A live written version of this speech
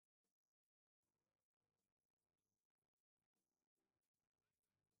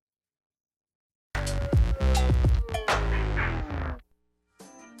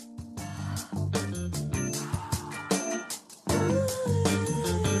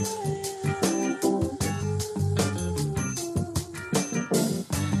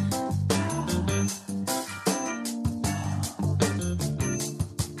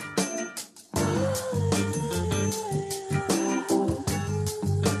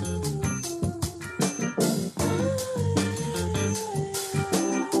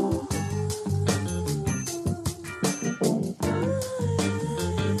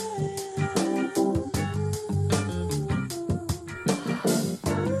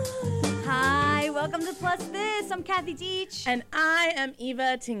to Plus This. I'm Kathy Deitch. And I am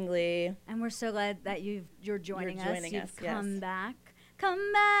Eva Tingley. And we're so glad that you're joining us. You've come yes. back.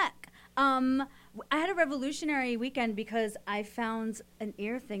 Come back. I had a revolutionary weekend because I found an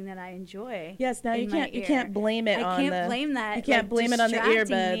ear thing that I enjoy. Yes, now you can't blame it on the... I can't blame that. You can't blame it on the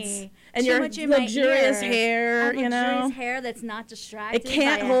earbuds. And your luxurious hair, you know. Luxurious hair that's not distracted. It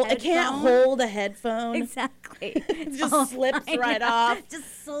can't hold a headphone. Exactly. It just slips right off.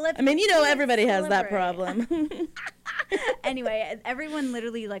 Just slips. I mean, everybody has that problem. Anyway, everyone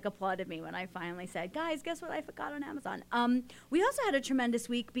literally applauded me when I finally said, "Guys, guess what I forgot on Amazon?" We also had a tremendous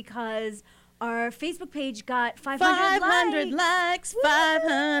week because our Facebook page got 500 likes.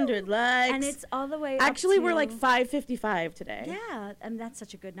 500 likes. And it's all the way Actually, up to... we're 555 today. Yeah, and that's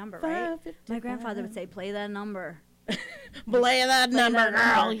such a good number, right? My grandfather would say, play that number. Play that number,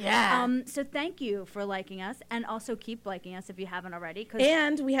 girl, yeah. So thank you for liking us, and also keep liking us if you haven't already.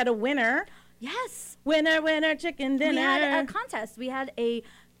 And we had a winner. Yes. Winner, chicken dinner. We had a contest. We had a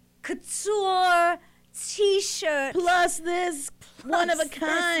couture T-shirt. Plus this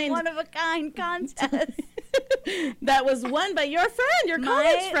one-of-a-kind contest. That was won by your friend,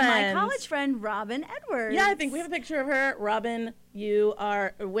 college friend. My college friend, Robin Edwards. Yeah, I think we have a picture of her. Robin, you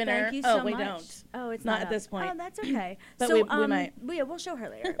are a winner. Thank you so much. We don't. Oh, it's not at this point. Oh, that's okay. But so, we might. We'll show her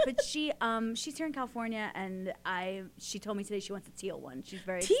later. But she's here in California, and she told me today she wants a teal one. She's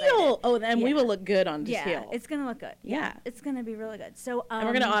very teal. Excited. Oh, then we will look good on teal. Yeah, it's gonna look good. Yeah, it's gonna be really good. So, and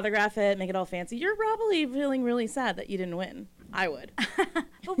we're gonna autograph it, make it all fancy. You're probably feeling really sad that you didn't win. I would.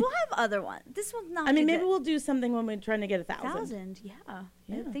 But we'll have other ones. This will not. I mean, maybe we'll do something when we're trying to get 1,000. Yeah.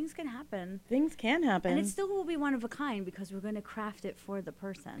 Things can happen. Things can happen. And it still will be one of a kind because we're going to craft it for the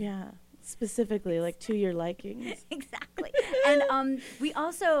person. Yeah. Specifically, to your likings. Exactly. And we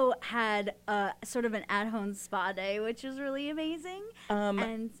also had sort of an at-home spa day, which was really amazing.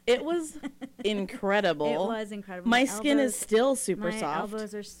 And it was incredible. It was incredible. My skin is still super soft. My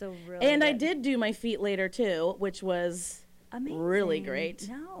elbows are still really And good. I did do my feet later, too, which was... amazing. Really great.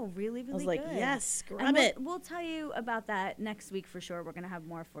 No, really good. I was like, yes, scrub it. We'll tell you about that next week for sure. We're going to have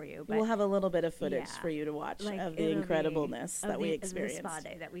more for you. But we'll have a little bit of footage for you to watch of the incredibleness that we experienced. Of the spa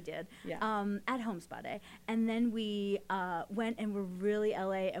day that we did. Yeah. At home spa day. And then we went and we're really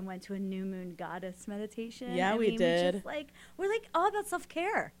LA and went to a new moon goddess meditation. Yeah, we did. We're all about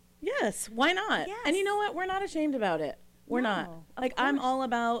self-care. Yes, why not? Yes. And you know what? We're not ashamed about it. We're not. I'm all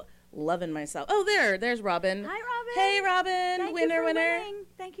about loving myself. Oh, there's Robin. Hi, Robin. Hey, Robin. Winner. Winning.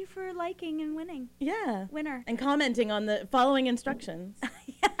 Thank you for liking and winning. Yeah. Winner. And commenting on the following instructions.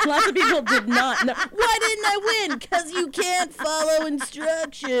 Lots of people did not know. Why didn't I win? Because you can't follow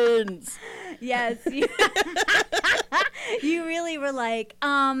instructions. Yes. You really were like,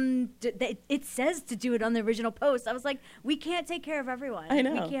 it says to do it on the original post. I was like, we can't take care of everyone. I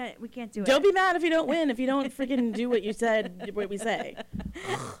know. We can't do it. Don't be mad if you don't win, if you don't freaking do what you said, what we say.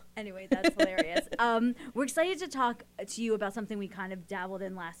 Anyway, that's hilarious. We're excited to talk to you about something we kind of dabbled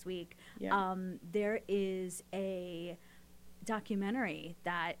in last week. Yeah. There is a documentary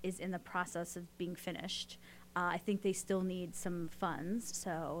that is in the process of being finished. I think they still need some funds.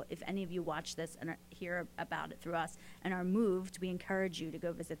 So if any of you watch this and hear about it through us and are moved, we encourage you to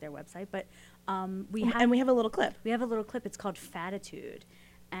go visit their website. But we have a little clip. We have a little clip. It's called Fatitude.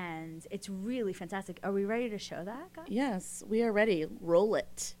 And it's really fantastic. Are we ready to show that, guys? Yes, we are ready. Roll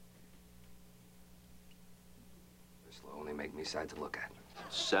it. This will only make me sad to look at.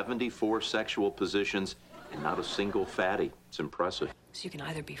 74 sexual positions and not a single fatty. It's impressive. So you can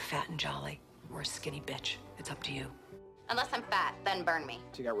either be fat and jolly or a skinny bitch. It's up to you. Unless I'm fat, then burn me.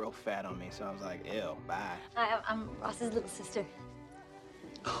 She got real fat on me, so I was like, ew, bye. Hi, I'm Ross's little sister.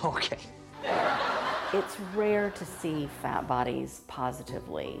 Okay. It's rare to see fat bodies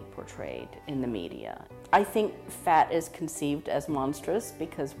positively portrayed in the media. I think fat is conceived as monstrous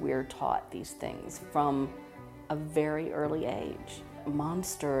because we're taught these things from a very early age.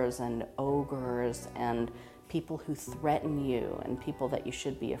 Monsters and ogres and people who threaten you and people that you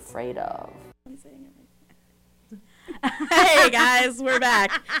should be afraid of. Hey guys, we're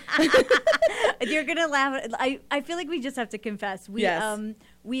back. You're gonna laugh. I feel like we just have to confess. We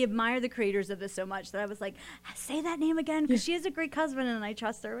admire the creators of this so much that I was like, say that name again because she has a great husband and I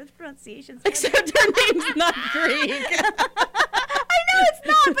trust her with pronunciations. Except her name's not Greek. I know it's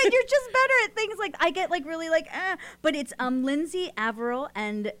not, but you're just better at things I get really but it's Lindsay Averill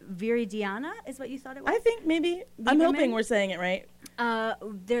and Viridiana is what you thought it was? I think maybe. I'm hoping we're saying it right.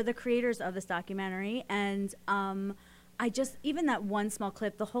 They're the creators of this documentary, and even that one small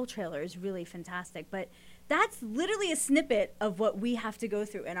clip, the whole trailer is really fantastic, but that's literally a snippet of what we have to go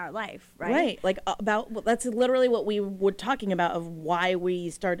through in our life, right? Right. Like that's literally what we were talking about of why we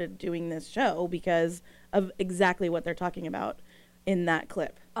started doing this show, because of exactly what they're talking about in that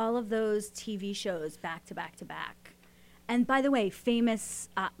clip. All of those TV shows back to back to back. And by the way, famous,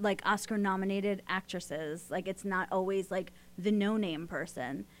 like Oscar-nominated actresses, like it's not always like the no-name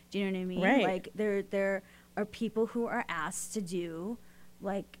person. Do you know what I mean? Right. Like there are people who are asked to do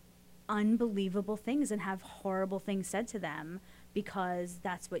like unbelievable things and have horrible things said to them because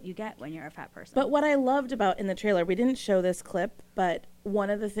that's what you get when you're a fat person. But what I loved about in the trailer, we didn't show this clip, but one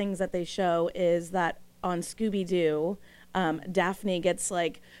of the things that they show is that on Scooby-Doo, Daphne gets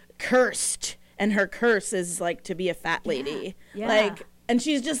like cursed. And her curse is like to be a fat lady. Yeah. Like, and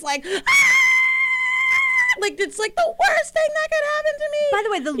she's just like, ah! Like it's like the worst thing that could happen to me. By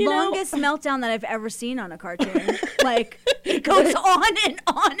the way, the longest meltdown that I've ever seen on a cartoon. Like it goes on and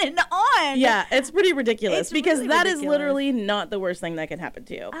on and on. Yeah, it's pretty ridiculous It's because really that is ridiculous. literally not the worst thing that can happen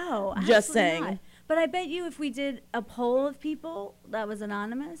to you. Oh, just absolutely saying. not. But I bet you if we did a poll of people that was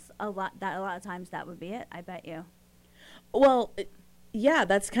anonymous, a lot of times that would be it. I bet you. Well, yeah,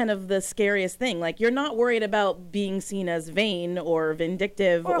 that's kind of the scariest thing. Like, you're not worried about being seen as vain or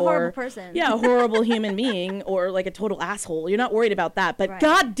vindictive Or a horrible person. Yeah, a horrible human being or like a total asshole. You're not worried about that. But Right.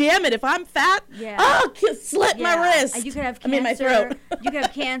 God damn it, if I'm fat, slit my wrist. You could have cancer. my throat. You could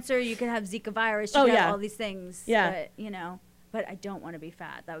have cancer. You could have Zika virus. You Oh, could yeah. have all these things. Yeah. But, but I don't want to be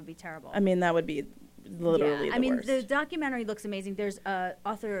fat. That would be terrible. I mean, that would be literally the I mean, worst. the documentary looks amazing. There's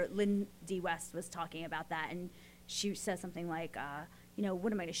author Lynn D. West was talking about that, and she says something like,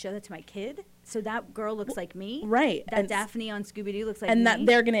 what am I going to show that to my kid? So that girl looks like me. Right. That And Daphne on Scooby-Doo looks like and me. that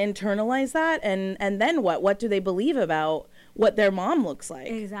they're going to internalize that, and then what? What do they believe about what their mom looks like?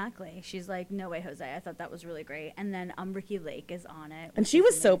 Exactly. She's like, no way, Jose. I thought that was really great. And then Ricky Lake is on it. And she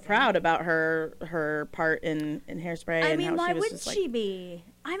was so proud about her part in Hairspray. I mean, and how why she was wouldn't just she be?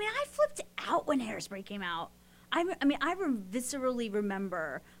 I mean, I flipped out when Hairspray came out. I viscerally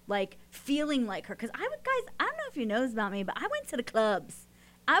remember like feeling like her because guys, I don't know if you know this about me, but I went to the clubs.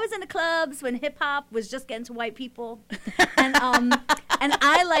 I was in the clubs when hip hop was just getting to white people, and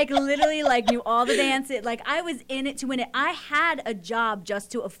I like literally like knew all the dances. Like I was in it to win it. I had a job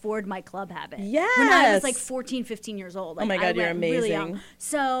just to afford my club habit. Yes. When I was like 14, 15 years old. Like, Oh my God, you're went really amazing. young.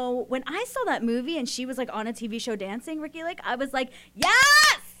 So when I saw that movie and she was like on a TV show dancing, Ricky Lake, I was like,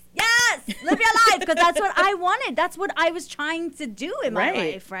 yes. Yes, live your life, because that's what I wanted. That's what I was trying to do in my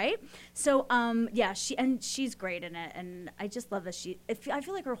life, right? So, she's great in it, and I just love that I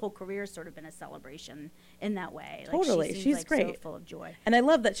feel like her whole career has sort of been a celebration in that way. Like, Totally, she's she's great, so full of joy. And I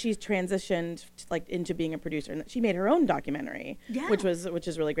love that she's transitioned like into being a producer, and that she made her own documentary, which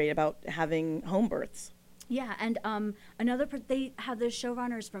is really great about having home births. Yeah, and they have the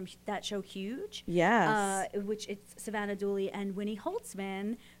showrunners from that show Huge. Yes. Which it's Savannah Dooley and Winnie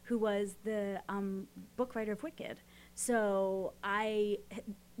Holtzman, who was the book writer of Wicked. So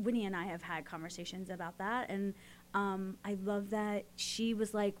Winnie and I have had conversations about that, and I love that she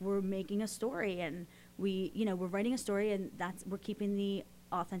was like, we're making a story, and we're writing a story, and we're keeping the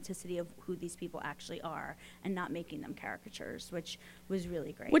authenticity of who these people actually are, and not making them caricatures, which was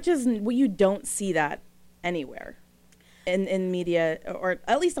really great. Which is, you don't see that anywhere in media, or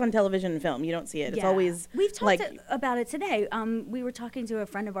at least on television and film. You don't see it. It's always we've talked like about it today. We were talking to a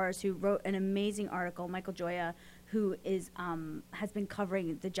friend of ours who wrote an amazing article, Michael Joya, who is has been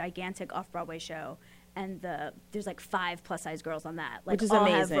covering the gigantic off-Broadway show, and there's like 5 plus-size girls on that, like, which is all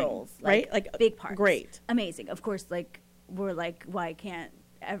amazing, have roles, right? Like big parts, great, amazing. Of course, like we're like, why can't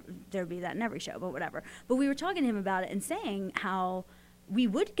there be that in every show? But whatever. But we were talking to him about it and saying how we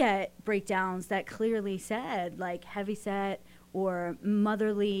would get breakdowns that clearly said like heavy set or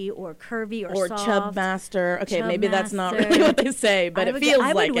motherly or curvy or soft. chub master. Okay, Chub maybe that's not master. really what they say, but it feels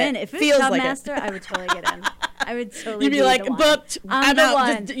I like would win. it. If it was feels chub like master, I would totally get in. I would totally. You'd be like, the one. booked. I'm the out.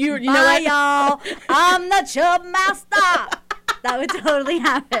 one. Just, you know Bye, what? y'all. I'm the chub master. That would totally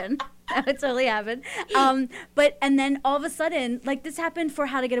happen. That would totally happen. And then all of a sudden, like this happened for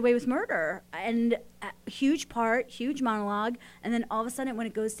How to Get Away with Murder, and huge part, huge monologue, and then all of a sudden when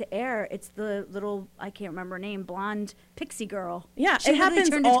it goes to air, it's the little, I can't remember her name, blonde pixie girl. Yeah, She it happens.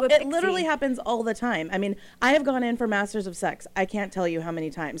 turned into a It pixie. literally happens all the time. I mean, I have gone in for Masters of Sex. I can't tell you how many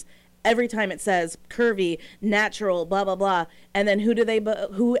times. Every time it says curvy, natural, blah blah blah, and then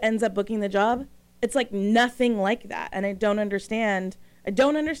who ends up booking the job? It's like nothing like that, and I don't understand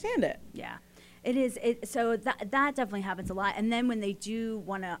it. Yeah, it is. So that definitely happens a lot. And then when they do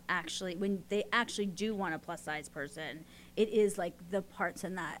want to when they actually do want a plus size person, it is like the parts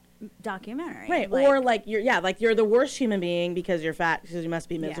in that documentary. Right. Or like you're the worst human being because you're fat, because you must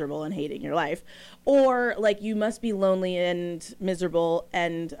be miserable and hating your life. Or like you must be lonely and miserable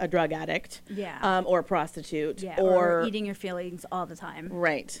and a drug addict. Yeah. Or a prostitute. Yeah. Or eating your feelings all the time.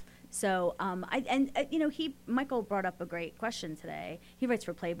 Right. So, Michael brought up a great question today. He writes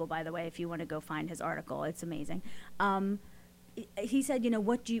for Playboy, by the way, if you want to go find his article. It's amazing. He said,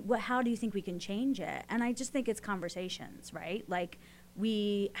 how do you think we can change it? And I just think it's conversations, right? Like,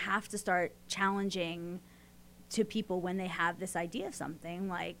 we have to start challenging to people when they have this idea of something,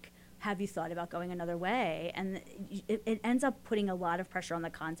 like, have you thought about going another way? And it ends up putting a lot of pressure on the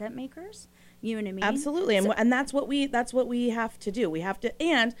content makers. You know what I mean? Absolutely. And that's what we have to do. We have to,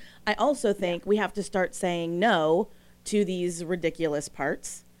 and I also think we have to start saying no to these ridiculous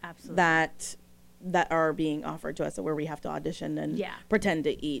parts. Absolutely. that are being offered to us, where we have to audition and pretend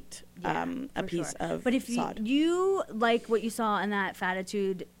to eat a piece of But if sod. you like what you saw in that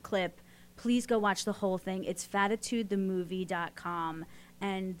Fatitude clip, please go watch the whole thing. It's fatitudethemovie.com.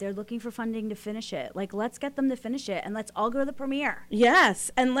 And they're looking for funding to finish it. Like, let's get them to finish it, and let's all go to the premiere.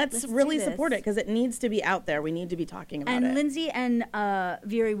 Yes, and let's really support it, because it needs to be out there. We need to be talking about it. And Lindsay and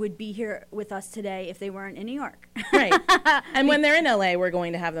Viri would be here with us today if they weren't in New York. Right. And when they're in LA, we're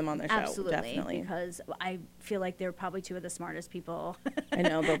going to have them on the show. Absolutely. Definitely. Because I feel like they're probably two of the smartest people. I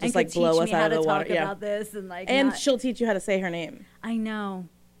know. They'll just like blow us out of the water. Talk about this and she'll teach you how to say her name. I know.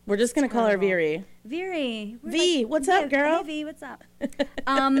 We're just going to call her Viri. Viri. V, what's up, girl? Hey, V, what's up?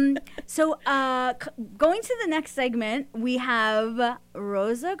 So going to the next segment, we have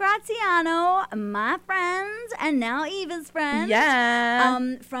Rosa Graziano, my friend, and now Eva's friend.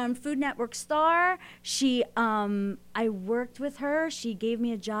 Yeah. From Food Network Star. She, I worked with her. She gave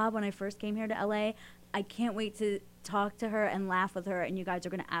me a job when I first came here to LA. I can't wait to talk to her and laugh with her, and you guys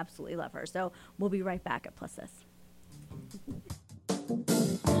are going to absolutely love her. So we'll be right back at PlusThis.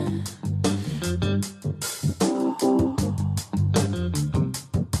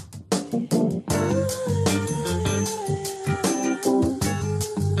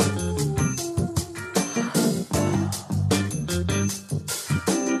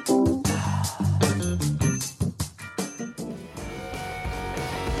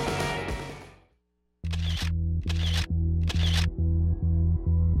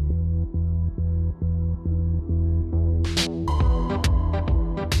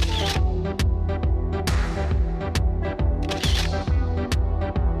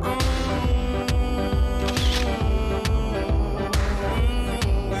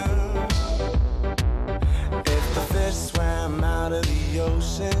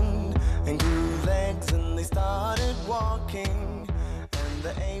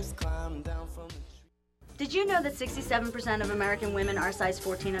 Did you know that 67% of American women are size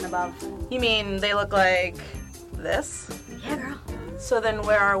 14 and above? You mean they look like this? Yeah, girl. So then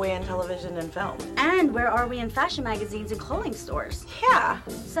where are we in television and film? And where are we in fashion magazines and clothing stores? Yeah.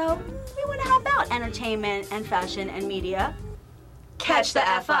 So we want to help out entertainment and fashion and media. Catch the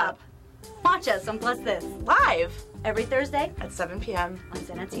F up. Watch us on PlusThis. Live. Every Thursday at 7 p.m. on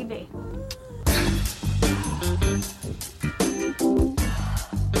Zenna TV.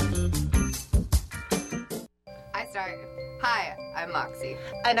 Hi, I'm Moxie.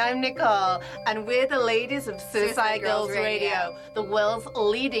 And I'm Nicole, and we're the ladies of Suicide Girls Radio, the world's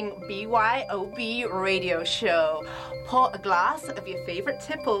leading BYOB radio show. Pour a glass of your favorite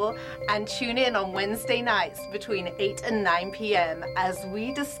tipple and tune in on Wednesday nights between 8 and 9 p.m. as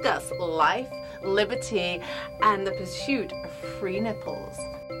we discuss life, liberty, and the pursuit of free nipples.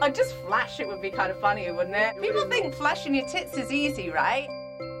 I'd just flash it would be kind of funny, wouldn't it? People think flashing your tits is easy, right?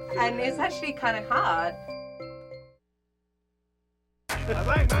 And it's actually kind of hard.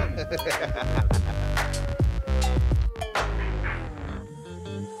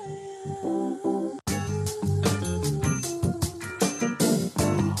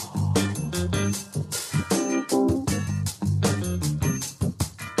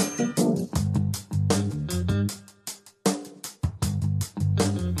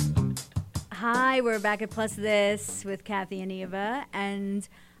 Hi, we're back at PlusThis with Kathy and Eva, and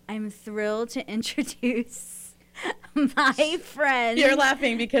I'm thrilled to introduce my friend. You're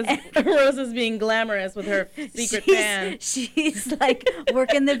laughing because Rosa's being glamorous with her secret fan. She's like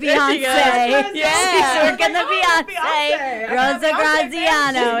working the Beyonce. Yeah. She's working the Beyonce. Rosa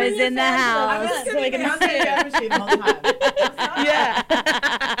Graziano is in the house. Yeah.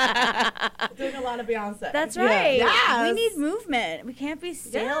 Doing a lot of Beyonce. That's right. Yes. We need movement. We can't be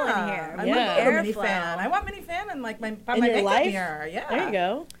still in here. I want a mini fan. I want mini fan in like my makeup mirror. Yeah. There you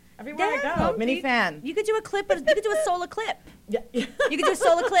go. Everywhere I go, mini fan. You could do a clip. You could do a solo clip. Yeah. You can do a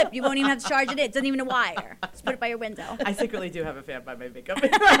solar clip. You won't even have to charge it. It doesn't even a wire. Just put it by your window. I secretly do have a fan by my makeup.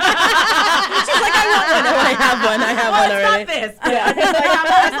 She's like, I have one. I have one already. It's not this. Yeah.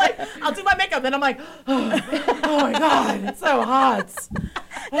 I'm like, I'll do my makeup, and I'm like, oh my God, it's so hot.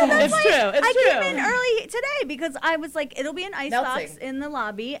 It's true. I came in early today because I was like, it'll be an ice Melting. box in the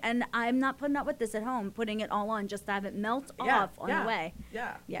lobby, and I'm not putting up with this at home, putting it all on just to have it melt off on the way.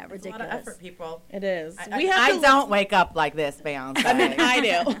 Yeah. Yeah, It's ridiculous. a lot of effort, people. It is. I don't wake up like this, Beyonce. I mean, I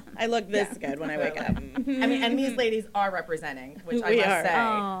do. I look this good when I wake up. I mean, and these ladies are representing, which I We must are. say.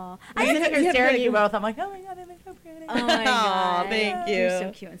 Oh, I You sit have here to staring at be you like- both. I'm like, oh my God, they look so pretty. Oh my God. Thank you. You're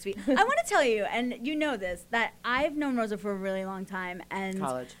so cute and sweet. I want to tell you, and you know this, that I've known Rosa for a really long time, and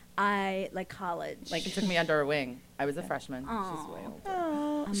College. I like college. Like, it took me under her wing. I was a freshman. Aw. She's way older.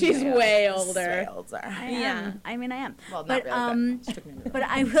 Oh, I'm she's way way She's older. way older. I Yeah. am. I mean, I am. Well, but not really, but she took me under her but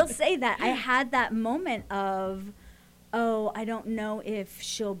I will say that I had that moment of, oh, I don't know if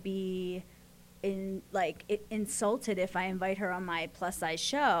she'll be insulted if I invite her on my plus size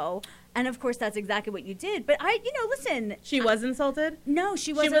show. And of course, that's exactly what you did. But listen. She was insulted? No, she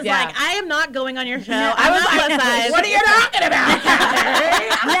She wasn't. was like, I am not going on your show. No, I was plus size. What are you talking about,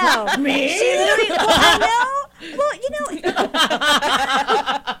 Kathy? No. Me? She literally, I know. Well,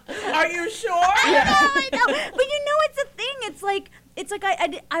 Are you sure? I know. But it's a thing. It's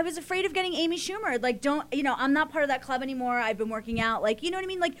like I was afraid of getting Amy Schumer. Like, I'm not part of that club anymore. I've been working out. Like, you know what I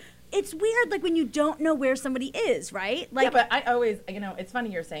mean? Like, it's weird, like, when you don't know where somebody is, right? Like, Yeah, but I always, it's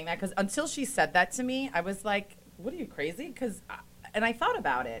funny you're saying that, because until she said that to me, I was like, what, are you crazy? And I thought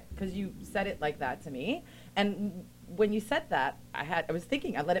about it, because you said it like that to me. And when you said that, I was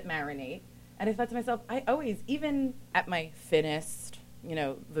thinking, I let it marinate. And I thought to myself, I always, even at my thinnest,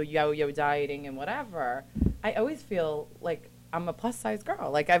 the yo-yo dieting and whatever, I always feel like I'm a plus size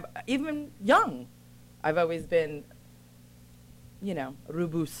girl. Like, even young, I've always been,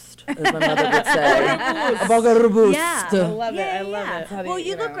 robust, as my mother would say. Robust. Yeah. I love it. I love it. Well,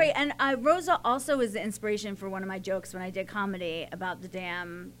 you look great. And Rosa also was the inspiration for one of my jokes when I did comedy about the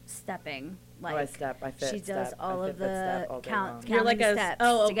damn stepping. Like, I fit, she does step. all I of fit, step the all day count. long. You're like counting a- steps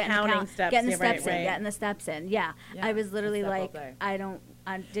oh, to get in the counting count- steps. getting the Yeah, steps right, in, right. getting the steps in. Yeah, Yeah, I was literally step all like, day.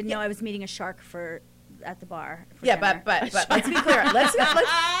 I didn't know I was meeting a shark at the bar. For Yeah, dinner. but let's be clear. Let's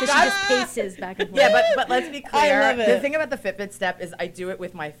Because she just paces back and forth. Yeah, but let's be clear. love it. The thing about the Fitbit step is I do it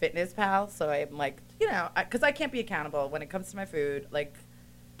with my fitness pal, so I'm like, because I can't be accountable when it comes to my food.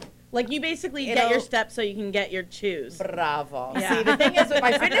 Like you basically get your steps so you can get your chews. Bravo. Yeah. See, the thing is with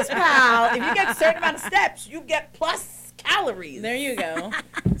my fitness pal, if you get a certain amount of steps, you get plus calories. There you go.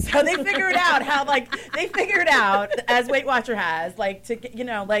 So they figure it out as Weight Watcher has,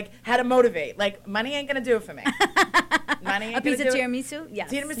 how to motivate. Like, money ain't gonna do it for me. Money ain't A piece of gonna do it. tiramisu? Yes.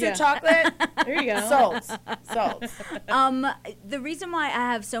 Tiramisu chocolate. There you go. Sold. The reason why I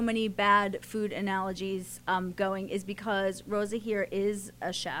have so many bad food analogies going is because Rosa here is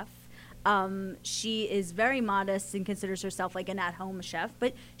a chef. She is very modest and considers herself like an at-home chef,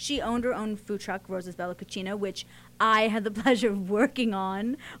 but she owned her own food truck, Rosa's Bella Cucina, which I had the pleasure of working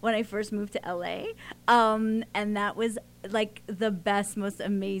on when I first moved to LA. And that was like the best, most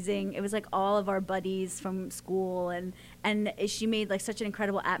amazing. It was like all of our buddies from school, and she made like such an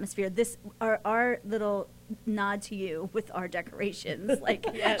incredible atmosphere. Our little nod to you with our decorations, like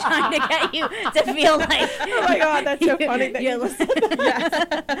trying to get you to feel like. Oh my God, that's so funny. That you're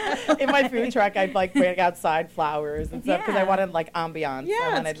in my food truck, I'd like bring outside flowers and stuff because I wanted like ambiance. Yeah, I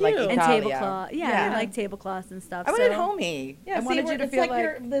wanted it's like cute. and Italia. tablecloth, and like tablecloths and stuff. I wanted so. homey. Yeah, I wanted you to it's feel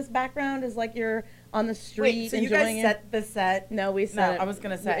like this background is like you're on the street. Wait, so you enjoying guys set the set? No, we set it. I was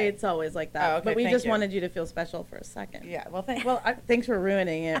gonna say it's always like that. Oh, okay, but we thank just you. wanted you to feel special for a second. Yeah. Well, Thanks for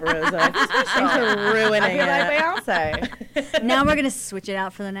ruining it, Rosa. Thanks for ruining I feel like it. Beyonce. Now we're gonna switch it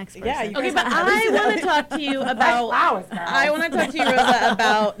out for the next person. Yeah, you Okay, guys but have I to- want to talk to you about. Flowers, girl. I want to talk to you, Rosa,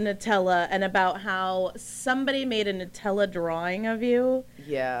 about Nutella and about how somebody made a Nutella drawing of you.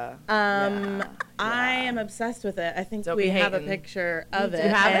 Yeah. I am obsessed with it. I think Don't we be have a hating. picture of We it. do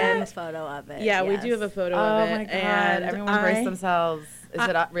have and- a photo of it. Yeah, we yes. do have a photo Oh of it. my God! And Everyone brace themselves. Is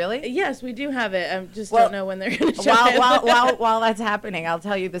it really? Yes, we do have it. I just Well, don't know when they're going to show it. while that's happening, I'll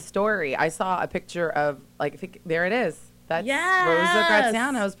tell you the story. I saw a picture of there it is. That's Rosa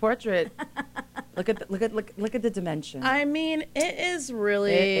Graziano's portrait. Look at the dimension. I mean, it is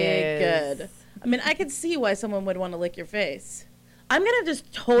really good. I mean, I could see why someone would want to lick your face. I'm gonna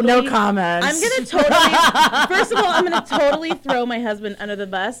just totally. No comments. I'm gonna totally. First of all, I'm gonna totally throw my husband under the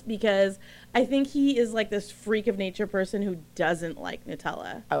bus because I think he is like this freak of nature person who doesn't like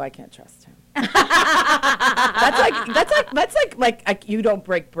Nutella. Oh, I can't trust him. that's like you don't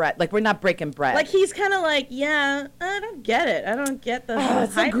break bread. Like we're not breaking bread. Like he's kind of like, yeah, I don't get it. I don't get the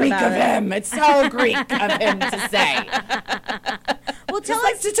it's so hype Greek about of it. him. It's so Greek of him to say. Well, tell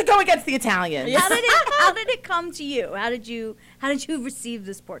us to go against the Italians. how did it come to you? How did you receive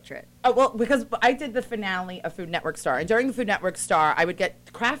this portrait? Oh, well, because I did the finale of Food Network Star, and during the Food Network Star, I would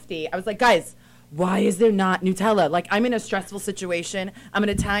get crafty. I was like, guys, why is there not Nutella? Like, I'm in a stressful situation. I'm an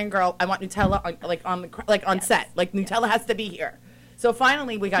Italian girl. I want Nutella on set. Like, Nutella has to be here. So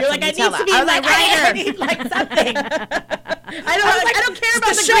finally, we got You're some like, Nutella. I need to be I was my like, writer. I need like something. I don't care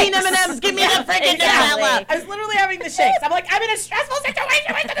about the green M&Ms. Give me the freaking Nutella. I was literally having the shakes. I'm like, I'm in a stressful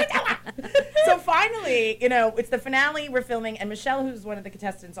situation with the Nutella. So finally, it's the finale. We're filming, and Michelle, who's one of the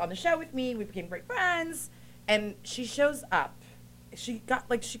contestants on the show with me, we became great friends. And she shows up. She got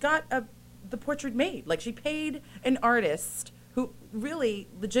the portrait made. Like she paid an artist who really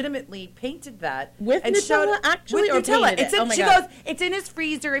legitimately painted that with and Nutella, actually, with or Nutella. painted It's it? in, Oh my she God. goes, it's in his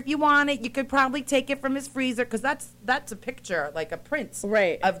freezer. If you want it, you could probably take it from his freezer because that's a picture, like a print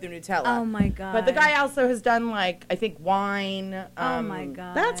of the Nutella. Oh my God! But the guy also has done like I think wine. Oh my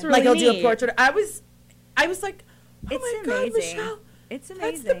God! That's really like he'll do neat. a portrait. I was like, oh It's my amazing. God, Michelle. It's That's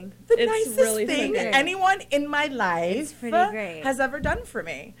amazing. the It's nicest really thing great. anyone in my life It's pretty great. has ever done for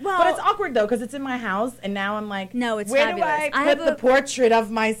me. Well- but it's awkward though because it's in my house, and now I'm like, No, it's where fabulous. do I I have put the portrait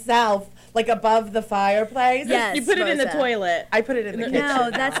of myself like above the fireplace? Yes, You put it in the Rosa. toilet. I put it in the kitchen. No,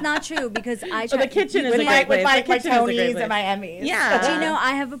 that's not true because I So try. the kitchen is with a my, great with place. my, The my kitchen is a great Tonys place. and my Emmys. Yeah. Do you know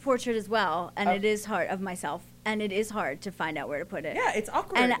I have a portrait as well, and it is hard of myself, and it is hard to find out where to put it. Yeah, it's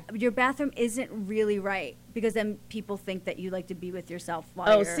awkward. And your bathroom isn't really right because then people think that you like to be with yourself while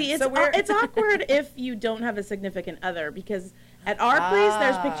Oh, you're. see, it's So we're- it's awkward if you don't have a significant other because at our place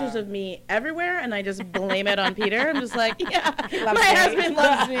there's pictures of me everywhere and I just blame it on Peter. I'm just like, yeah, my me. husband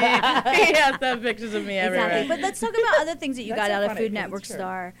loves me. He has to have pictures of me everywhere. Exactly. But let's talk about other things that you That's got so out of funny, Food 'cause Network it's true.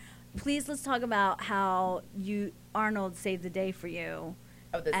 Star. Please, let's talk about how Arnold saved the day for you.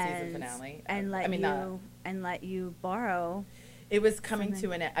 Oh, the season finale. And let you borrow. It was coming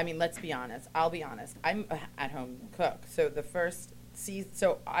to an end. I mean, let's be honest. I'll be honest. I'm a at-home cook. So the first season,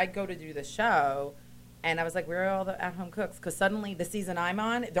 so I go to do the show, and I was like, where are all the at-home cooks? Because suddenly the season I'm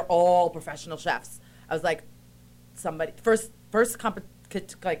on, they're all professional chefs. I was like,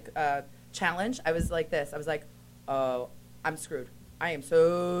 challenge, I was like this. I was like, oh, I'm screwed. I am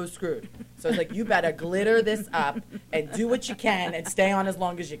so screwed. So I was like, you better glitter this up and do what you can and stay on as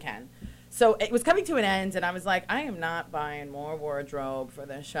long as you can. So it was coming to an end, and I was like, I am not buying more wardrobe for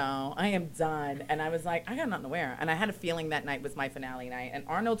this show. I am done. And I was like, I got nothing to wear. And I had a feeling that night was my finale night. And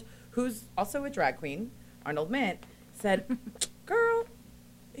Arnold, who's also a drag queen, Arnold Mint, said, girl,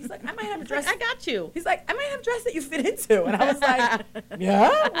 he's like, I might have a dress. I got you. He's like, I might have a dress that you fit into. And I was like,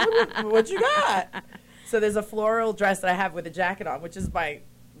 yeah? What you got? So there's a floral dress that I have with a jacket on, which is my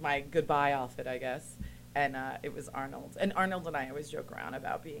goodbye outfit, I guess. And it was Arnold. And Arnold and I always joke around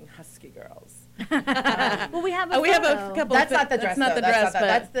about being husky girls. Well, we have a couple. That's not the dress. That's not though. the That's dress,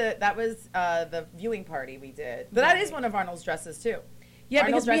 not but that was the viewing party we did. But that is one of Arnold's dresses too. yeah,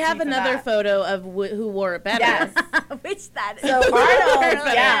 Arnold because we dressed have me for another that. photo of who wore it better. Yes. Which that is. So Arnold, Arnold,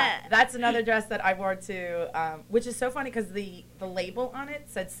 yeah, that's another dress that I wore too, which is so funny because the label on it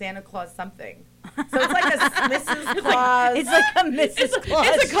said Santa Claus something. So it's like a Mrs. Claus. It's like a Mrs. Claus.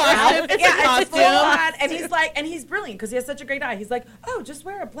 It's a costume. It's Yeah, a it's full costume. on, and he's brilliant because he has such a great eye. He's like, oh, just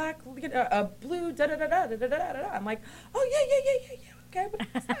wear a black, a blue, da da da da da da da da. I'm like, oh yeah. Okay, but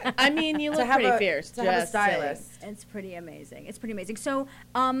it's fine. I mean, you To look have pretty a- fierce. to have a just saying. stylist. It's pretty amazing. It's pretty amazing. So,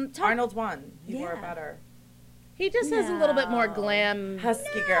 Arnold won. He wore it Yeah. better. He just has a little bit more No. glam.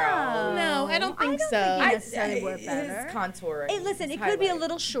 Husky girl. No, I don't think so. think he necessarily wore it better. His contouring. Hey, listen, his it could be a highlight.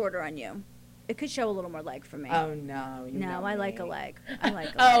 little shorter on you. It could show a little more leg for me. Oh no! You no, know I like me. a leg. I like.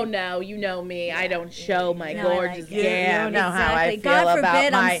 A Oh leg. no, you know me. I don't show my No, I gorgeous like it. gam. You know how I Exactly. feel God about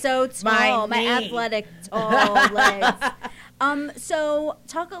forbid my- I'm so tall. My knee. athletic tall legs. So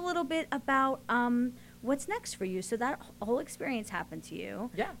talk a little bit about what's next for you. So that whole experience happened to you.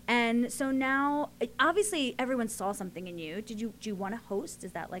 Yeah. And so now, obviously, everyone saw something in you. Do you want to host?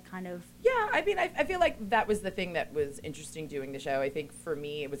 Is that like kind of? Yeah, I mean, I feel like that was the thing that was interesting doing the show. I think for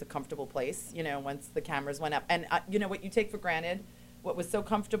me, it was a comfortable place, once the cameras went up. And, what you take for granted, what was so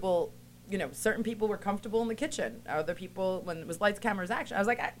comfortable, certain people were comfortable in the kitchen. Other people, when it was lights, cameras, action, I was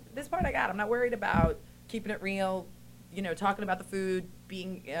like, this part I got. I'm not worried about keeping it real, talking about the food,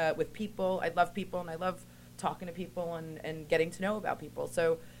 being with people. I love people, and I love talking to people and getting to know about people.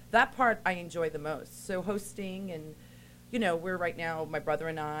 So that part I enjoy the most. So hosting and you know, we're right now, my brother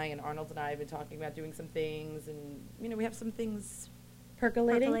and I and Arnold and I have been talking about doing some things, and you know, we have some things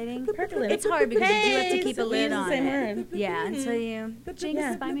Percolating. It's hard because you do have to keep a lid on same it. word. Yeah, until you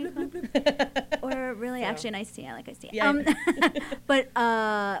jinx, buy me a Coke. Or really, actually, an iced tea. I like iced tea. Yeah. But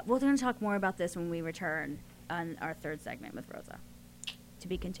we're going to talk more about this when we return on our third segment with Rosa. To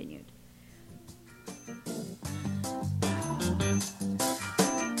be continued.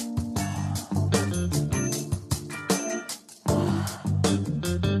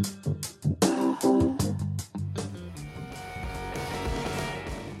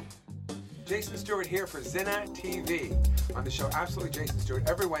 Jason Stewart here for Zinna TV. On the show Absolutely Jason Stewart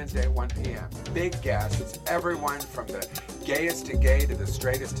every Wednesday at 1 p.m. Big guests. It's everyone from the gayest to gay to the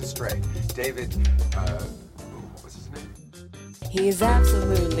straightest to straight. David, what was his name? He's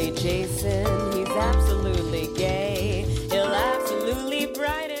absolutely Jason. He's absolutely gay. He'll absolutely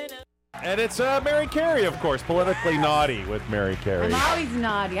brighten up. And it's Mary Carey, of course, Politically Naughty with Mary Carey. I'm always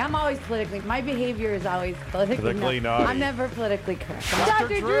naughty. I'm always politically. My behavior is always politically naughty. I'm never politically correct.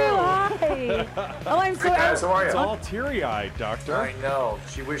 Dr. Drew, hi. Oh, I'm so. Hey guys, how are you? It's all teary-eyed, Doctor. I know.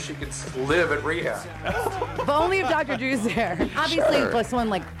 She wished she could live at rehab. But only if Dr. Drew's there. Obviously, Sure. plus someone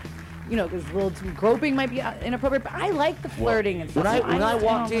like, you know, because a little groping might be inappropriate. But I like the flirting and stuff. When I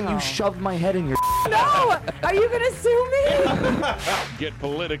walked in, don't know. you shoved my head in your. No! Are you gonna sue me? Get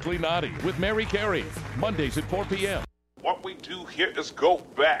Politically Naughty with Mary Carey. Mondays at 4 p.m. What we do here is go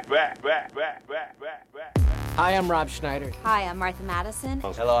back. Hi, I'm Rob Schneider. Hi, I'm Martha Madison.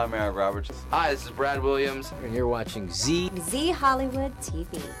 Hello, I'm Eric Roberts. Hi, this is Brad Williams. And you're watching Z Hollywood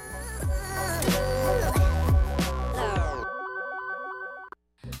TV.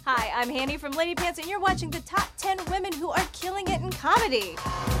 Hi, I'm Hanny from Lady Pants, and you're watching the top 10 women who are killing it in comedy.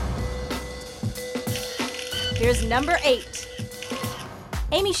 Here's number 8.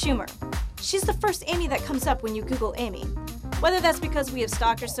 Amy Schumer. She's the first Amy that comes up when you Google Amy. Whether that's because we have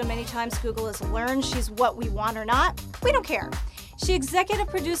stalked her so many times Google has learned she's what we want or not, we don't care. She executive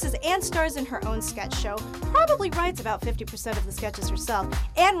produces and stars in her own sketch show, probably writes about 50% of the sketches herself,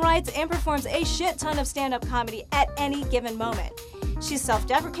 and writes and performs a shit ton of stand-up comedy at any given moment. She's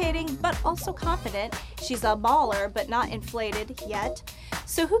self-deprecating, but also confident. She's a baller, but not inflated yet.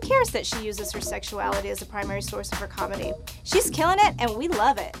 So who cares that she uses her sexuality as a primary source of her comedy? She's killing it, and we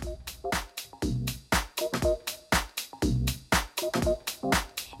love it.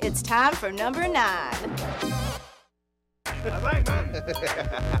 It's time for number 9.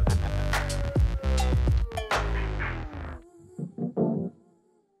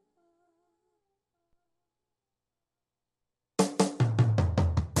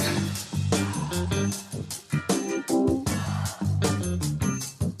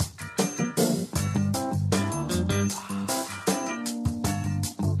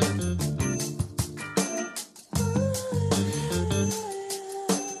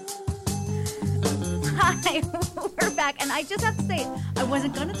 Hi, we're back, and I just have to say, I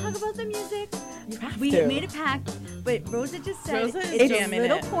wasn't gonna talk about the music. We made a pact, but Rosa just said Rosa is it's a jamming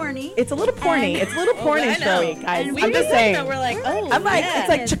little it. porny. It's a little porny. It's a little porny showy, guys. And I'm just saying. We're like, oh, I'm like, yeah, it's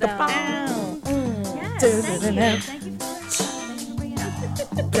like though. chicka-pow. Yes, thank you for bringing it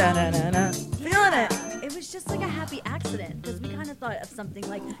up. Da-da-da-da. Feeling it. It was just like a happy accident because we kind of thought of something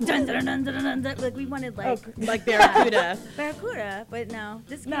like dun dun dun dun dun dun, like we wanted like Barracuda. Barracuda, but no,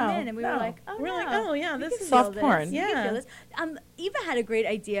 this came in and we were like, oh, we're no, like, oh yeah, we this can is feel soft this. porn. We can Yeah. feel this. Eva had a great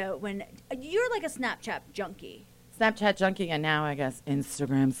idea when you're like a Snapchat junkie. Snapchat junkie, and now I guess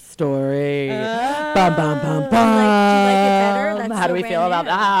Instagram story. Oh. Bum, bum, bum, bum. Do you like it better? That's How do so we feel brand about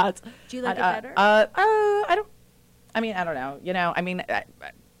new. that? Do you like it better? I don't know. You know, I mean,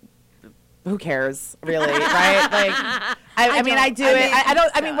 who cares, really, right? Like, I mean, I do it. I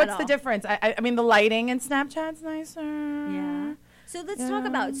don't. I mean, what's the difference? I mean, the lighting in Snapchat's nicer. Yeah. So let's talk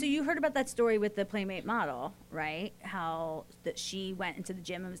about. So you heard about that story with the Playmate model, right? How that she went into the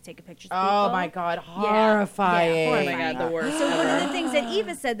gym and was taking pictures. Of people. Oh my God, horrifying! Yeah, Oh my God, the worst. So one of the things that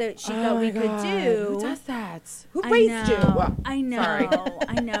Eva said that she thought we could do. Who does that? Who I raised you? know, I know. Sorry.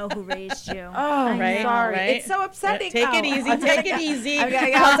 I know who raised you. Oh, right, sorry. right. It's so upsetting. Take it easy. Take it easy. I'm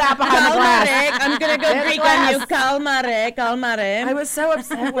gonna get out behind the glass. I'm gonna go Greek on you. Calmare, calmare. I was so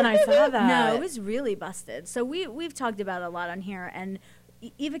upset when I saw that. No, it was really busted. So we've talked about it a lot on here, and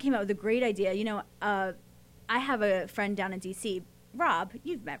Eva came out with a great idea. You know, I have a friend down in D.C., Rob,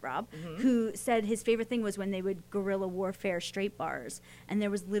 you've met Rob, who said his favorite thing was when they would guerrilla warfare straight bars, and there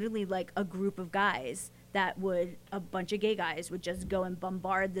was literally like a group of guys that would, a bunch of gay guys would just go and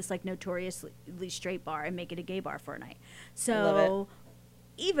bombard this like notoriously straight bar and make it a gay bar for a night. So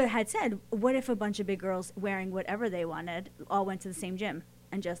Eva had said, what if a bunch of big girls wearing whatever they wanted all went to the same gym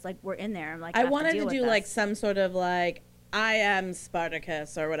and just like were in there and like I have wanted deal to with do us. like some sort of like I am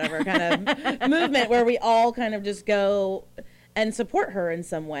Spartacus or whatever kind of movement where we all kind of just go and support her in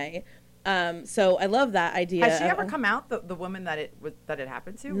some way. So I love that idea. Has she ever come out, the woman that it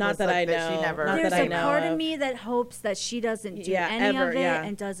happened to? Not that I know. She never. There's a part of me that hopes that she doesn't do any of it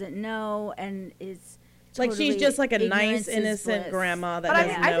and doesn't know and is like totally she's just like a nice, ignorance is innocent bliss. grandma that But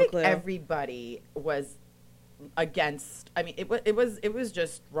has I no think clue. everybody was against. I mean, it was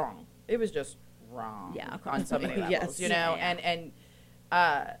just wrong. It was just wrong. Yeah, on so many levels. Yes. You know, and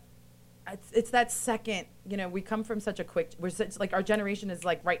it's that second. You know, we come from such a quick. We're such like our generation is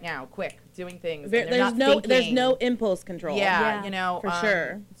like right now, quick doing things. And There's no impulse control. Yeah, you know, for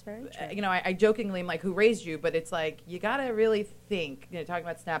sure. It's very true. You know, I jokingly am like, who raised you? But it's like you gotta really think. You know, talking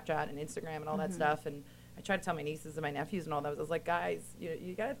about Snapchat and Instagram and all that stuff. And I try to tell my nieces and my nephews and all that. I was like, guys,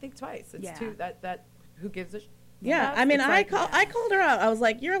 you gotta think twice. It's too that who gives a. Yeah, I mean, I called her out. I was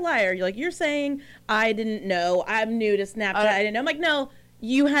like, "You're a liar. You're saying I didn't know. I'm new to Snapchat. I didn't know." I'm like, "No,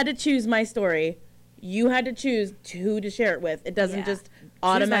 you had to choose my story. You had to choose who to share it with. It doesn't just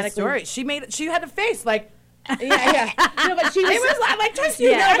automatically." She had a face like. Yeah. No, but she was. It was like trust you.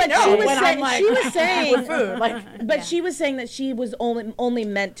 Yeah, but she was saying. With food, like. But she was saying that she was only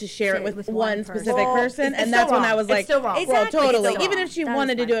meant to share it with one specific person, it's and that's when wrong. I was like, it's still wrong. Well, totally. It's Even if she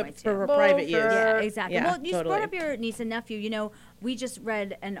wanted to do it for her private use. Yeah, exactly. Yeah, Well, you totally. brought up your niece and nephew. You know, we just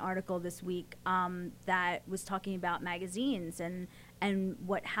read an article this week that was talking about magazines and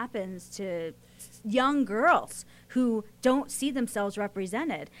what happens to young girls who don't see themselves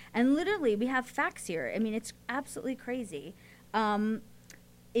represented. And literally, we have facts here. I mean, it's absolutely crazy.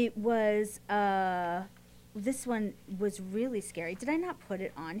 It was, this one was really scary. Did I not put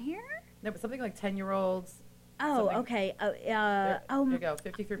it on here? No, but something like 10-year-olds. Oh, okay. There you go,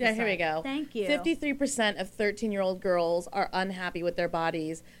 53%. Yeah, here we go. Thank you. 53% of 13-year-old girls are unhappy with their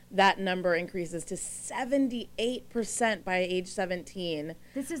bodies. That number increases to 78% by age 17.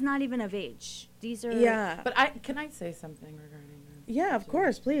 This is not even of age. These are... Yeah. But can I say something regarding this? Yeah, of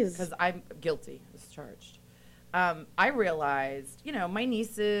course, please. Because I'm guilty as charged. I realized, you know, my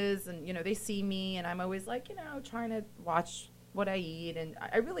nieces and, you know, they see me and I'm always like, you know, trying to watch what I eat. And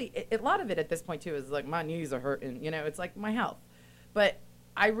I really, a lot of it at this point too is like my knees are hurting, you know, it's like my health. But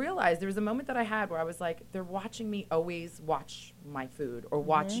I realized there was a moment that I had where I was like, they're watching me always watch my food or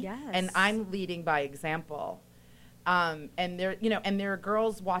watch, and I'm leading by example. And there, you know, and there are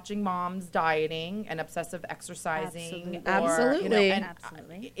girls watching moms dieting and obsessive exercising. Absolutely. You know, and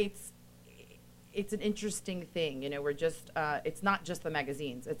Absolutely. It's an interesting thing, you know, we're just, it's not just the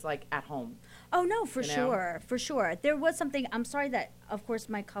magazines, it's like at home. Oh, no, for You know? sure, for sure. There was something, I'm sorry that, of course,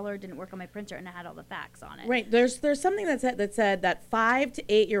 my color didn't work on my printer and I had all the facts on it. Right. There's something that said that 5 to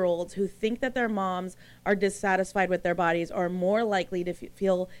 8-year-olds who think that their moms are dissatisfied with their bodies are more likely to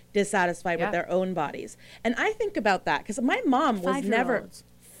feel dissatisfied with their own bodies. And I think about that because my mom was never...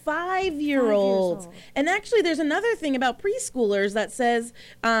 5-year-olds. And actually, there's another thing about preschoolers that says...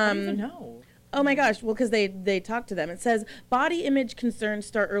 I don't even know. Oh my gosh, well, because they talk to them. It says, body image concerns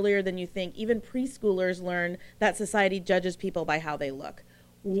start earlier than you think. Even preschoolers learn that society judges people by how they look.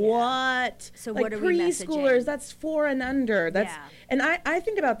 Yeah. What? So like what are we preschoolers, messaging? that's 4 and under. That's And I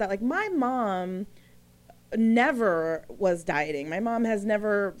think about that. Like my mom never was dieting. My mom has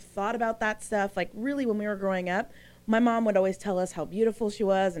never thought about that stuff. Like really when we were growing up, my mom would always tell us how beautiful she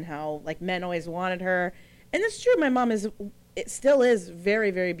was and how like men always wanted her. And it's true, my mom still is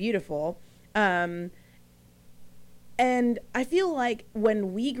very, very beautiful. And I feel like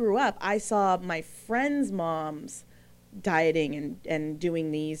when we grew up, I saw my friends' moms dieting and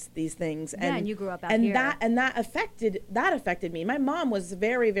doing these things. Yeah, and you grew up out here. That affected me. My mom was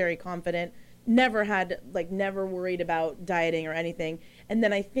very, very confident, never worried about dieting or anything. And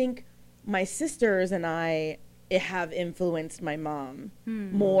then I think my sisters and I have influenced my mom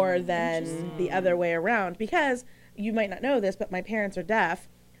more than the other way around, because you might not know this, but my parents are deaf.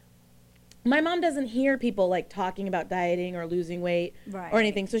 My mom doesn't hear people like talking about dieting or losing weight or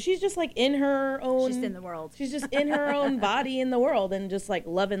anything. So she's just like in her own... She's in the world. She's just in her own body in the world and just like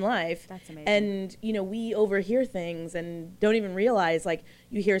loving life. That's amazing. And, you know, we overhear things and don't even realize, like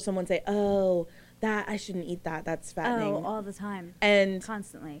you hear someone say, oh, that I shouldn't eat that. That's fattening. Oh, all the time. And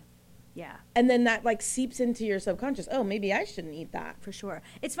constantly. Yeah. And then that like seeps into your subconscious. Oh, maybe I shouldn't eat that. For sure.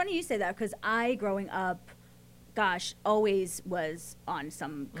 It's funny you say that because I, growing up, gosh, always was on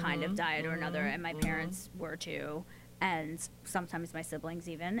some kind of diet or another, and my parents were too, and sometimes my siblings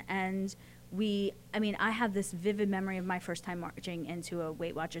even. And I have this vivid memory of my first time marching into a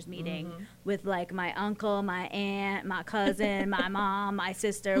Weight Watchers meeting with like my uncle, my aunt, my cousin, my mom, my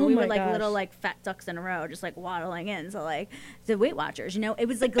sister. Oh we my were like gosh. little like fat ducks in a row, just like waddling in. So like the Weight Watchers, it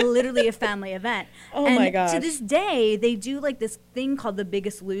was like literally a family event. Oh and my gosh. to this day, they do like this thing called The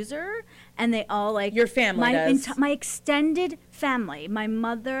Biggest Loser, and they all like Your family does. my extended family, my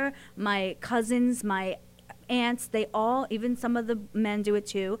mother, my cousins, my aunts, they all, even some of the men do it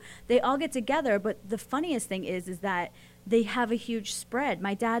too. They all get together, but the funniest thing is that they have a huge spread.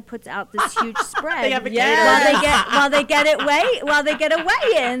 My dad puts out this huge spread They have a while they get a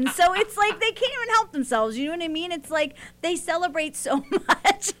weigh-in. So it's like they can't even help themselves. You know what I mean? It's like they celebrate so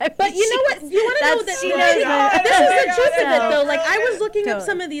much. But you know what? You want to know that this is the truth of it, though. Like, I was looking up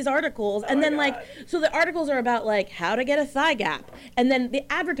some of these articles, and then so the articles are about like how to get a thigh gap, and then the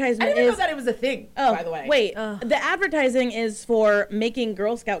advertisement I didn't is know that it was a thing. Oh, by the way, wait. The advertising is for making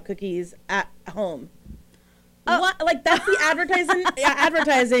Girl Scout cookies at home. What? Like that's the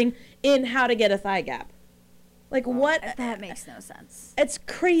advertising in how to get a thigh gap. Like what? That makes no sense. It's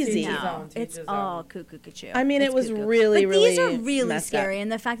crazy. No, it's all cuckoo. I mean, it was cuckoo. really, but really these are really messed scary, up.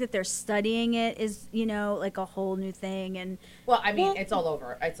 and the fact that they're studying it is, like a whole new thing. And well, I mean, it's all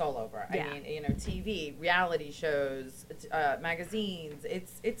over. It's all over. Yeah. I mean, TV, reality shows, magazines.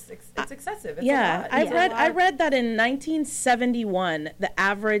 It's excessive. It's Yeah, a lot. I read that in 1971, the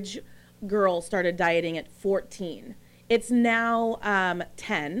average girl started dieting at 14. It's now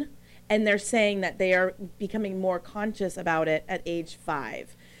 10, and they're saying that they are becoming more conscious about it at age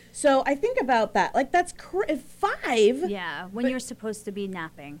 5. So I think about that. Like that's 5. Yeah, when you're supposed to be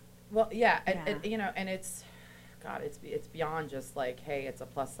napping. Well, yeah. And it's, God, it's beyond just like, hey, it's a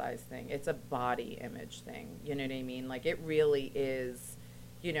plus size thing. It's a body image thing. You know what I mean? Like it really is.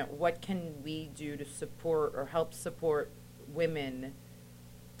 What can we do to support or help support women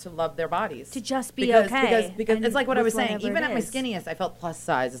to love their bodies, to just be okay, because it's like what I was saying. Even at my is. skinniest, I felt plus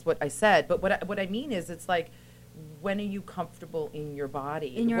size is what I said. But what I mean is, it's like, when are you comfortable in your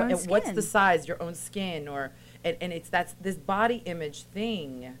body? In your own skin. What's the size? Your own skin, and this body image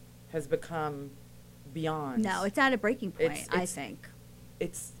thing has become beyond. No, it's at a breaking point. I think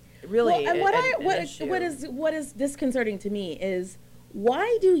it's really. Well, and what is disconcerting to me is,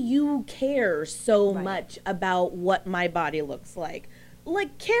 why do you care so much about what my body looks like?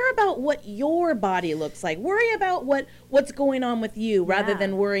 Like, care about what your body looks like. Worry about what's going on with you rather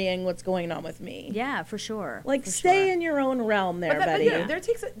than worrying what's going on with me. Yeah, for sure. Like, stay in your own realm there, buddy.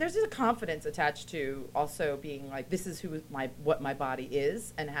 There's a confidence attached to also being like, this is what my body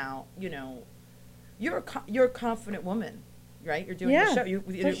is, and how you're a confident woman, right? You're doing the show.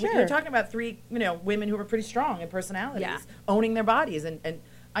 You're talking about 3 women who are pretty strong in personalities, owning their bodies, and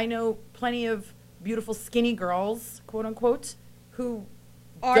I know plenty of beautiful skinny girls, quote unquote, who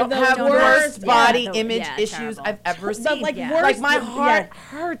don't have worst body image issues I've ever seen. Like my heart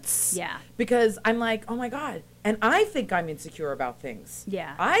hurts. Yeah. Because I'm like, oh my God. And I think I'm insecure about things.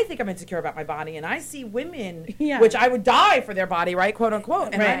 Yeah. I think I'm insecure about my body. And I see women, which I would die for their body, right? Quote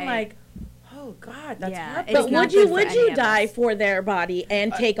unquote. And I'm like, oh God, that's heartbreaking. But would you die for their body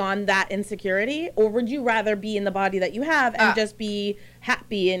and take on that insecurity? Or would you rather be in the body that you have and just be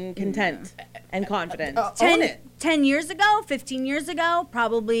happy and content and confident? 10 years ago, 15 years ago,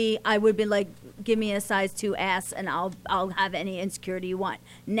 probably I would be like, give me a size 2 ass and I'll have any insecurity you want.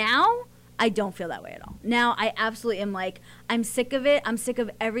 Now, I don't feel that way at all. Now, I absolutely am like, I'm sick of it. I'm sick of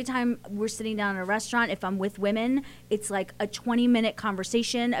every time we're sitting down in a restaurant, if I'm with women, it's like a 20-minute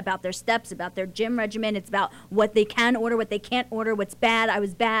conversation about their steps, about their gym regimen. It's about what they can order, what they can't order, what's bad. I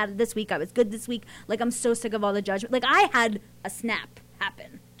was bad this week. I was good this week. Like, I'm so sick of all the judgment. Like, I had a snap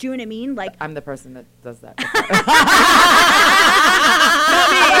happen. Do you know what I mean? Like, I'm the person that does that.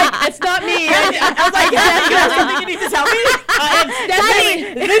 It's not me. I was like, you have something you need to tell me?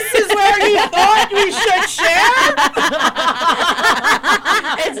 This is where you thought we should share?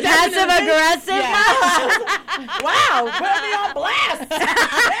 It's passive aggressive. Wow, put me on blast.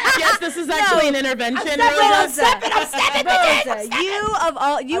 Yes, this is actually an intervention. I'm stepping.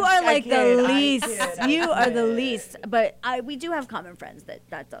 You are like the least. You are the least. But we do have common friends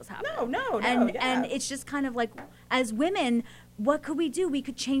that does happen. No. And it's just kind of like, as women, what could we do? We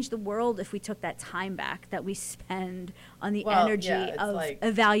could change the world if we took that time back that we spend on the energy of like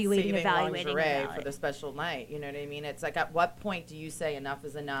evaluating for the special night. You know what I mean? It's like, at what point do you say enough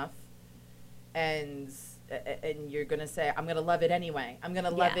is enough? And you're going to say, I'm going to love it anyway. I'm going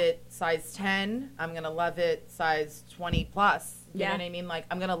to love it size 10. I'm going to love it size 20 plus. You know what I mean? Like,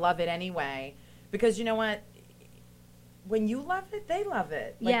 I'm going to love it anyway. Because you know what? when you love it, they love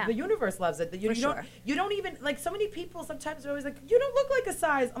it. Like, Yeah. the universe loves it. You don't even, like, so many people sometimes are always like, you don't look like a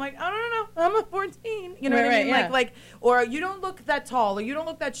size. I'm like, I don't know, I'm a 14. You know what I mean? Yeah. Like, or you don't look that tall, or you don't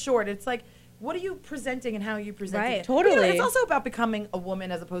look that short. It's like, what are you presenting and how are you presenting it? Totally. You know, it's also about becoming a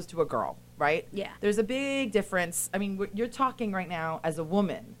woman as opposed to a girl, right? Yeah. There's a big difference. I mean, you're talking right now as a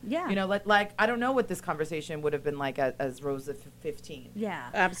woman. Yeah. You know, like I don't know what this conversation would have been like as Rosa 15. Yeah.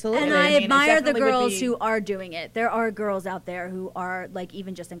 Absolutely. And You know what I I mean? It admire the definitely would girls be- who are doing it. There are girls out there who are, like,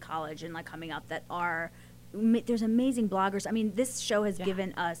 even just in college and, like, coming up that are, there's amazing bloggers. I mean, this show has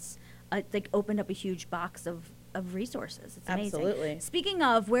given us, like, opened up a huge box of resources. It's amazing. Absolutely. Speaking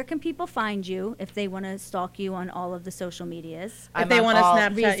of, where can people find you if they want to stalk you on all of the social medias? If they want to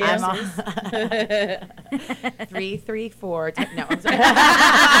Snapchat you. I'm on 334. No, I'm sorry.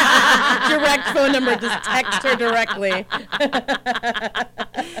 Direct phone number. Just text her directly.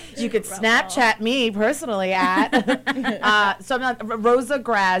 You could Snapchat me personally at so I'm on Rosa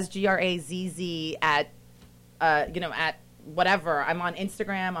Graz, Grazz at at whatever. I'm on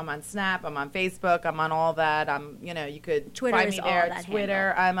Instagram, I'm on Snap, I'm on Facebook, I'm on all that. You could Twitter find is me all there. that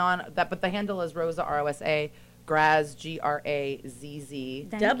Twitter, I'm on that, but the handle is Rosa ROSA Graz GRAZZ.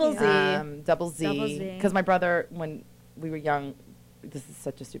 Double Z. Double Z. Double Z. Because my brother, when we were young, this is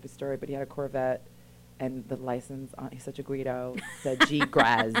such a stupid story, but he had a Corvette. And the license, he's such a Guido, said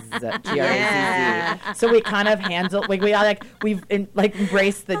Grazz, Grazz. Yeah. So we kind of handle, we've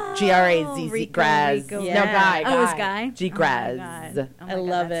embraced the Grazz, Grazz. Rico. No, Guy. Oh, it was Guy? Grazz. Oh my God. Oh my I God,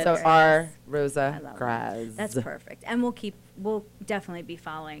 love that's it. So great. R Rosa I love Grazz. it. That's perfect. And we'll definitely be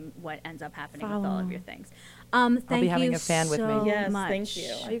following what ends up happening with all of your things. Thank I'll be having you a fan with me. so Yes, much. thank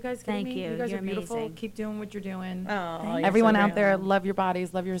you. Are you guys kidding Thank me? you. You guys You're are beautiful. amazing. Keep doing what you're doing. Oh, you're Everyone so out great. there, love your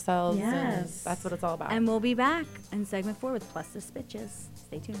bodies, love yourselves. Yes. And that's what it's all about. And we'll be back in segment 4 with PlusThis Bitches.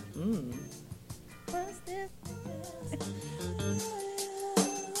 Stay tuned.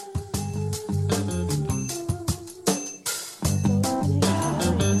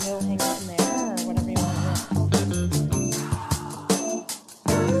 Go hang out in there or whatever you want to do.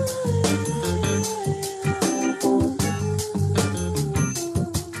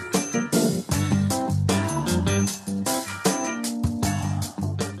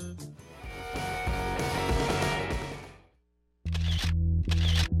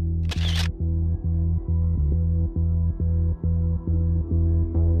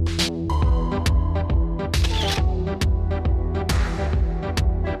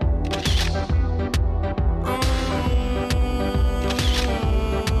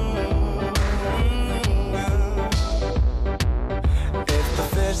 If the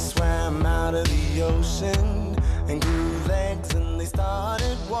fish swam out of the ocean and grew legs and they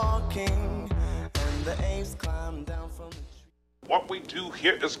started walking, and the apes climbed down from the tree. What we do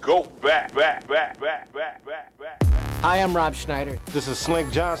here is go back. Hi, I'm Rob Schneider. This is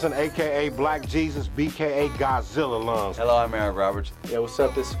Slink Johnson, a.k.a. Black Jesus, b.k.a. Godzilla Lungs. Hello, I'm Eric Roberts. Yeah, what's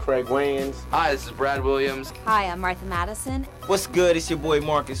up? This is Craig Wayans. Hi, this is Brad Williams. Hi, I'm Martha Madison. What's good? It's your boy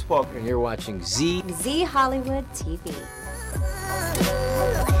Marcus Walker. And you're watching Z. Z Hollywood TV.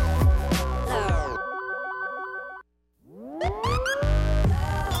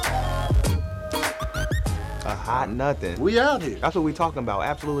 A hot nothing. We out here. That's what we talking about.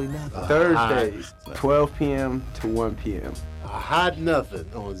 Absolutely nothing. Thursdays, 12 p.m. to 1 p.m. A hot nothing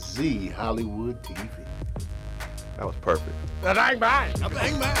on Z Hollywood TV. That was perfect. That ain't mine. That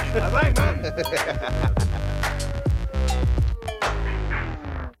ain't mine. That ain't mine.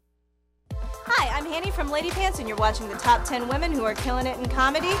 Hi, I'm Hanny from Lady Pants, and you're watching the top 10 women who are killing it in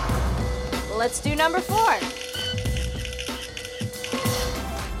comedy. Let's do number 4.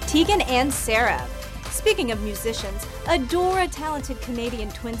 Tegan and Sarah. Speaking of musicians, adore talented Canadian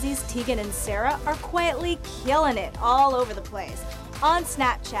twinsies Tegan and Sarah are quietly killing it all over the place. On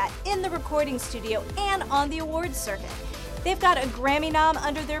Snapchat, in the recording studio, and on the awards circuit. They've got a Grammy nom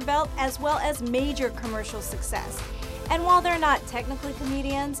under their belt as well as major commercial success. And while they're not technically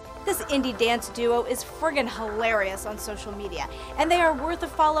comedians, this indie dance duo is friggin' hilarious on social media, and they are worth a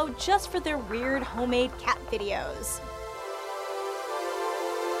follow just for their weird homemade cat videos.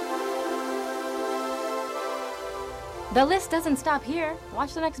 The list doesn't stop here.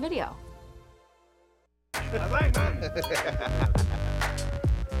 Watch the next video. That ain't mine.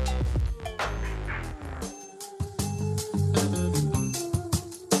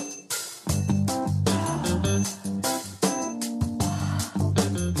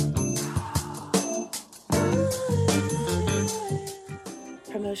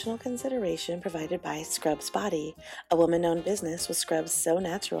 Promotional consideration provided by Scrubs Body, a woman-owned business with scrubs so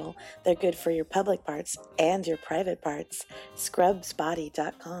natural they're good for your public parts and your private parts.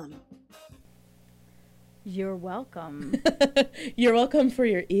 ScrubsBody.com. You're welcome. You're welcome for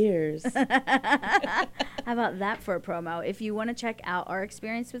your ears. How about that for a promo? If you want to check out our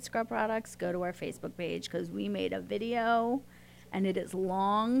experience with scrub products, go to our Facebook page because we made a video. And it is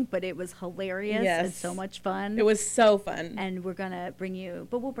long, but it was hilarious and so much fun. It was so fun. And we're gonna bring you,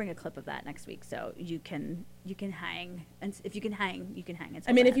 but we'll bring a clip of that next week, so you can hang. And if you can hang, you can hang.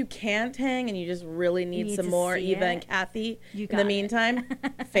 I mean, if you can't hang and you just really need some more Eva and Kathy in the meantime,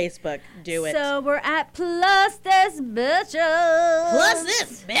 Facebook, do it. So we're at PlusThis, bitches.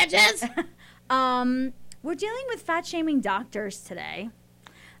 PlusThis, bitches. We're dealing with fat shaming doctors today.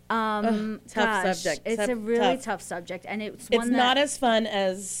 Tough subject. It's a really tough subject, and it's not as fun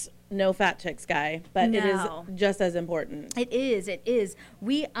as No Fat Chicks Guy, but it is just as important. It is. It is.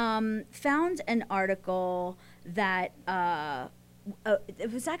 We found an article that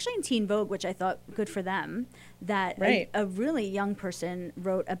it was actually in Teen Vogue, which I thought good for them. That a really young person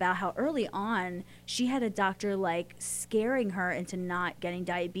wrote about how early on she had a doctor like scaring her into not getting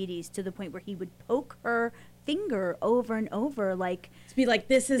diabetes to the point where he would poke her finger over and over, like to be like,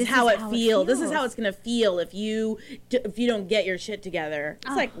 this is how it feels. This is how it's gonna feel if you don't get your shit together.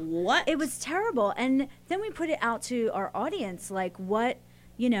 It's like, what? It was terrible. And then we put it out to our audience, like, what,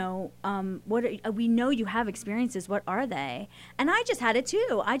 we know you have experiences. What are they? And I just had it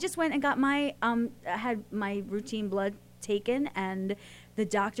too. I just went and got I had my routine blood taken, and the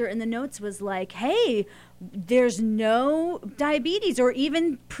doctor in the notes was like, hey, there's no diabetes or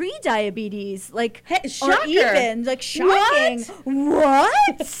even pre-diabetes. Like, shocker. Or even, like, shocking.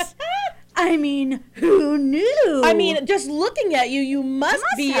 What? I mean, who knew? I mean, just looking at you, you must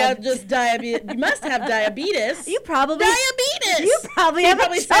have diabetes. You must have diabetes. You probably diabetes. You probably have a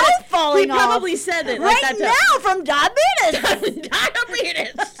toe falling off. He probably said it right like that now from diabetes.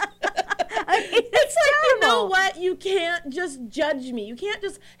 Diabetes. It's like, you know what? You can't just judge me. You can't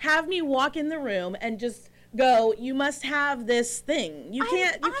just have me walk in the room and just go, you must have this thing. You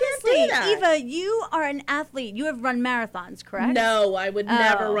can't do that. Eva, you are an athlete. You have run marathons, correct? No, I would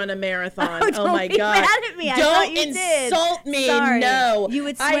never run a marathon. Oh my be God. Mad at me. I Don't thought you insult did. me. Sorry. No. You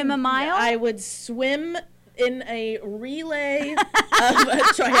would swim a mile? I would swim in a relay of a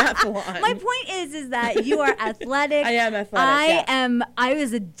triathlon. My point is that you are athletic. I am athletic. I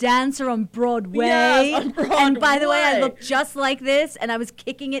was a dancer on Broadway. Yes, on Broadway. And by the way, I looked just like this, and I was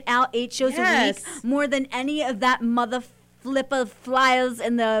kicking it out 8 shows a week, more than any of that mother flipper flyers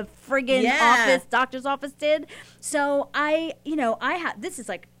in the friggin' doctor's office did. So this is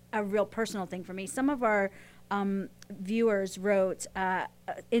like a real personal thing for me. Some of our viewers wrote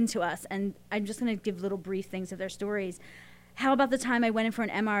into us, and I'm just going to give little brief things of their stories. How about the time I went in for an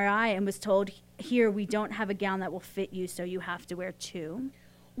MRI and was told, here, we don't have a gown that will fit you, so you have to wear 2?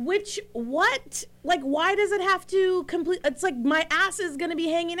 What? Like, why does it have to complete? It's like my ass is going to be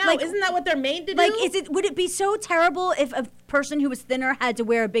hanging out. Like, isn't that what they're made to do? Like, would it be so terrible if a person who was thinner had to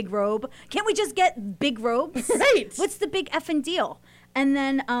wear a big robe? Can't we just get big robes? Right. What's the big effing deal? And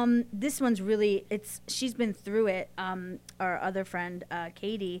then this one's really, she's been through it. Our other friend,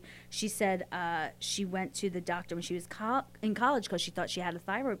 Katie, she said she went to the doctor when she was in college because she thought she had a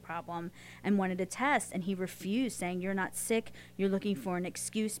thyroid problem and wanted a test, and he refused, saying, you're not sick, you're looking for an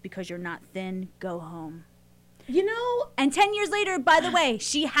excuse because you're not thin, go home. And 10 years later, by the way,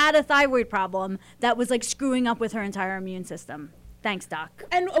 she had a thyroid problem that was like screwing up with her entire immune system. Thanks, doc.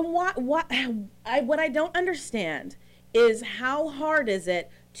 And what I don't understand is how hard is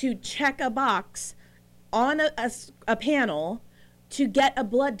it to check a box on a panel to get a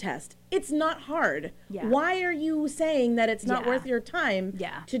blood test? It's not hard. Yeah. Why are you saying that it's not worth your time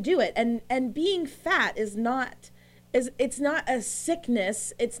to do it? And being fat is not it's not a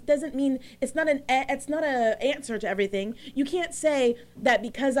sickness. It doesn't mean it's not a answer to everything. You can't say that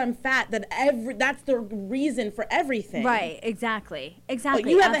because I'm fat that that's the reason for everything. Right, exactly. Exactly.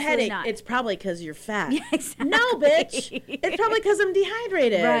 Oh, you have a Absolutely headache. not. It's probably because you're fat. Yeah, exactly. No, bitch. It's probably because I'm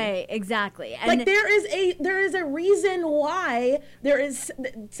dehydrated. Right, exactly. And like there is a reason why there is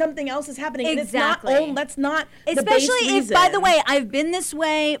something else is happening. Exactly. And that's not especially the base if, by the reason. way, I've been this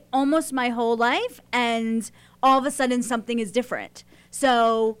way almost my whole life, and all of a sudden something is different.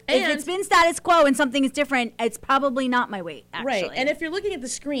 So if it's been status quo and something is different, it's probably not my weight, actually. Right. And if you're looking at the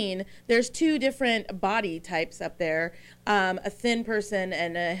screen, there's 2 different body types up there, a thin person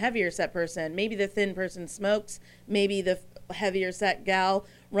and a heavier set person. Maybe the thin person smokes, maybe the heavier set gal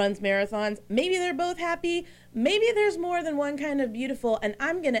runs marathons. Maybe they're both happy. Maybe there's more than one kind of beautiful. And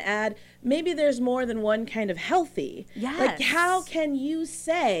I'm going to add, maybe there's more than one kind of healthy. Yes. Like, how can you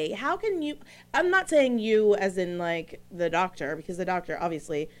say, I'm not saying you as in like the doctor, because the doctor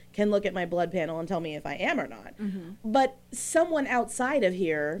obviously can look at my blood panel and tell me if I am or not. But someone outside of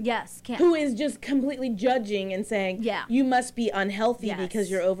here who is just completely judging and saying, you must be unhealthy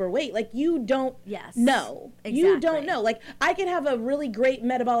because you're overweight. Like, you don't know. Exactly. You don't know. Like, I could have a really great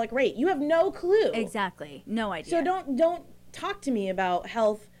metabolic rate. You have no clue. Exactly. No idea. So don't talk to me about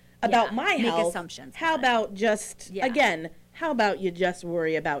health, about my health. Make assumptions. How about just, again, how about you just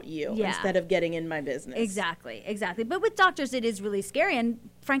worry about you instead of getting in my business? Exactly. But with doctors, it is really scary and,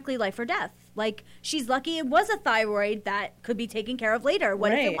 frankly, life or death. Like, she's lucky it was a thyroid that could be taken care of later.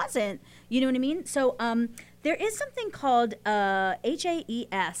 What if it wasn't? You know what I mean? So there is something called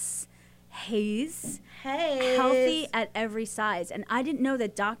HAES. HAES. Healthy at every size. And I didn't know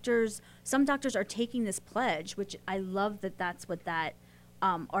that some doctors are taking this pledge, which I love that that's what that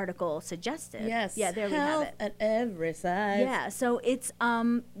article suggested. Yes. Yeah, there we have it. At every size. Yeah, so it's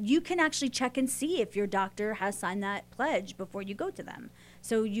you can actually check and see if your doctor has signed that pledge before you go to them.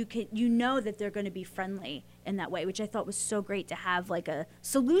 So you know that they're going to be friendly in that way, which I thought was so great to have like a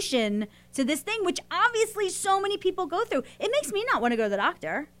solution to this thing, which obviously so many people go through. It makes me not want to go to the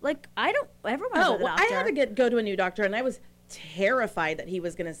doctor. Like, I don't ever want to go to the doctor. I had to go to a new doctor, and I was terrified that he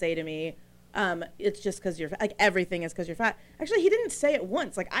was going to say to me, it's just because you're fat. Like, everything is because you're fat. Actually, he didn't say it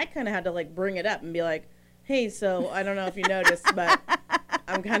once. Like, I kind of had to like bring it up and be like, hey, so I don't know if you noticed, but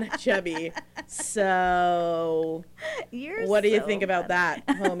I'm kind of chubby. So what do you think about that,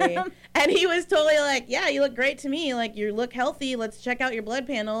 homie? And he was totally like, yeah, you look great to me. Like, you look healthy. Let's check out your blood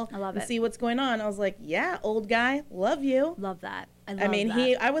panel and see what's going on. I was like, yeah, old guy, love you. Love that.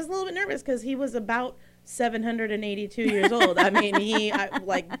 I was a little bit nervous because he was about 782 years old. I mean, he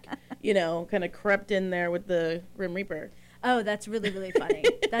kind of crept in there with the Grim Reaper. Oh, that's really, really funny.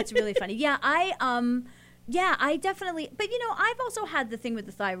 That's really funny. Yeah, I definitely, but I've also had the thing with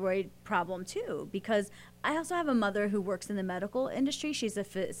the thyroid problem too, because I also have a mother who works in the medical industry. She's a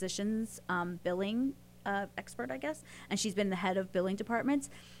physician's billing expert, I guess, and she's been the head of billing departments.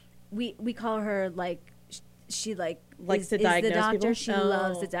 We call her like, she likes to diagnose the doctor. People? She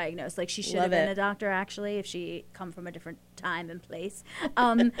loves to diagnose. Like, she should have been a doctor actually if she come from a different time and place.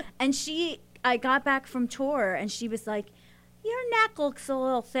 And I got back from tour and she was like, your neck looks a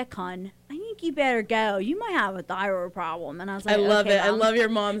little thick, hon. I think you better go. You might have a thyroid problem. And I was like, I love okay, it. Mom. I love your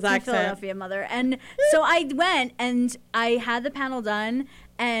mom's accent. Philadelphia mother. And so I went and I had the panel done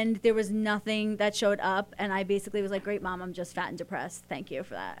and there was nothing that showed up. And I basically was like, great, Mom, I'm just fat and depressed. Thank you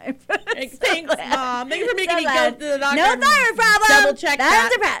for that. Thanks, Mom. Thanks for making me go to the doctor. No thyroid problem. Double check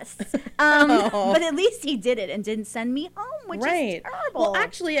that. I'm depressed. But at least he did it and didn't send me home, which is terrible. Well,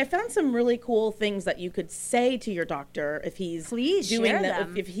 actually, I found some really cool things that you could say to your doctor if he's doing that.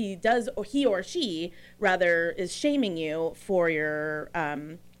 If he does, or he or she rather is shaming you for your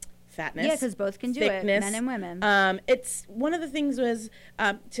fatness. Yeah, because both can do it, men and women. It's one of the things was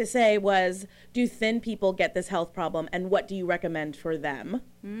to say was, do thin people get this health problem, and what do you recommend for them?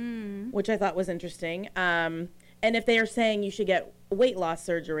 Which I thought was interesting. And if they are saying you should get weight loss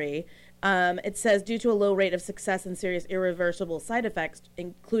surgery, it says due to a low rate of success and serious irreversible side effects,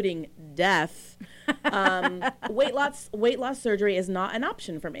 including death, weight loss surgery is not an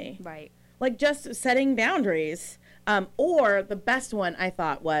option for me. Right. Like, just setting boundaries. Or the best one I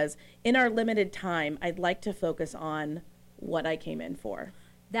thought was, in our limited time, I'd like to focus on what I came in for.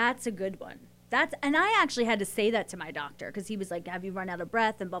 That's a good one. And I actually had to say that to my doctor because he was like, have you run out of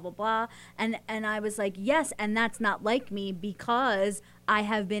breath and blah, blah, blah. And I was like, yes, and that's not like me because I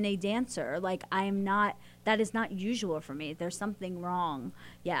have been a dancer. Like, that is not usual for me. There's something wrong.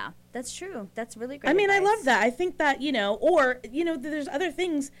 Yeah, that's true. That's really great. I mean, advice. I love that. I think that, there's other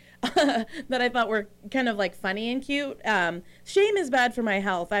things that I thought were kind of like funny and cute. Shame is bad for my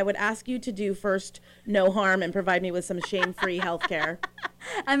health. I would ask you to do first no harm and provide me with some shame-free health care.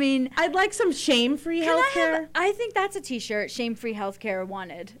 I mean, I'd like some shame-free health care. I think that's a t-shirt, shame-free healthcare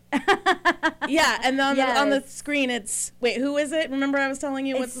wanted. Yeah, and on the screen it's, wait, who is it? Remember I was telling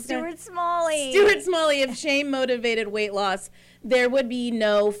you what's the Stuart Smalley. Stuart Smalley of shame-motivated weight loss. There would be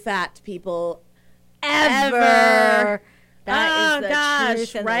no fat people ever. That is the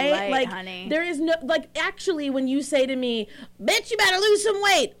truth and right? the light, like, honey. There is no, like, actually, when you say to me, bitch, you better lose some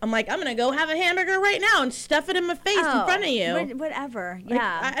weight, I'm like, I'm going to go have a hamburger right now and stuff it in my face in front of you. Whatever. Like,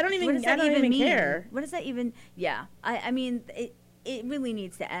 Yeah. I don't even mean? care. What does that even, yeah. I mean, it really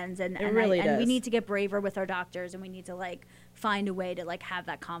needs to end. And really does. And we need to get braver with our doctors and we need to, like, find a way to like have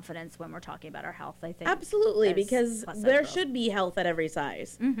that confidence when we're talking about our health. I think absolutely, because plus-size there girls. should be health at every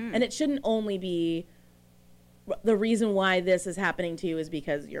size, Mhm. and it shouldn't only be the reason why this is happening to you is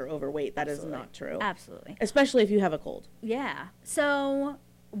because you're overweight. That is not true. Absolutely. Especially if you have a cold. Yeah. So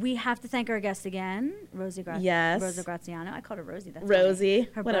we have to thank our guest again, Rosa Graziano. I called her Rosie. That's Rosie.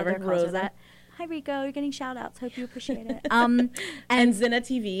 funny. Her Whatever. brother calls her Rosa. that. Hi, Rico. You're getting shout outs. Hope you appreciate it. And Zinna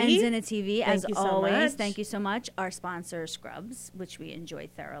TV. And Zinna TV, as Thank you so always. much. Thank you so much. Our sponsor, Scrubs, which we enjoy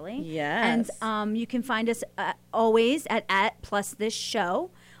thoroughly. Yes. And you can find us always at PlusThis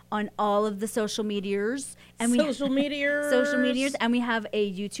show on all of the social medias. And Social medias. And we have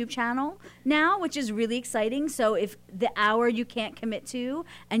a YouTube channel now, which is really exciting. So if the hour you can't commit to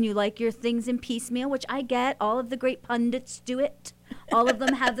and you like your things in piecemeal, which I get, all of the great pundits do it. All of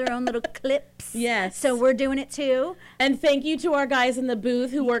them have their own little clips. Yes. So we're doing it too. And thank you to our guys in the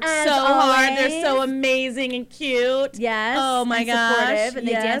booth who work As so hard. They're always. so amazing and cute. Yes. Oh my and gosh. supportive, and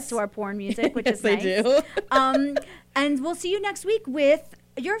they Yes. dance to our porn music, which Yes, is they nice. do. And we'll see you next week with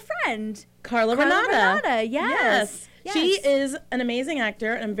your friend Carla Renata. Yes. She is an amazing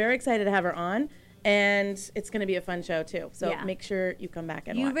actor, and I'm very excited to have her on. And it's going to be a fun show, too. So Yeah. make sure you come back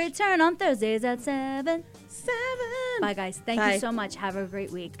and You watch. return on Thursdays at 7. Bye, guys. Thank Bye. you so much. Have a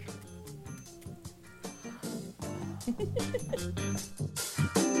great week.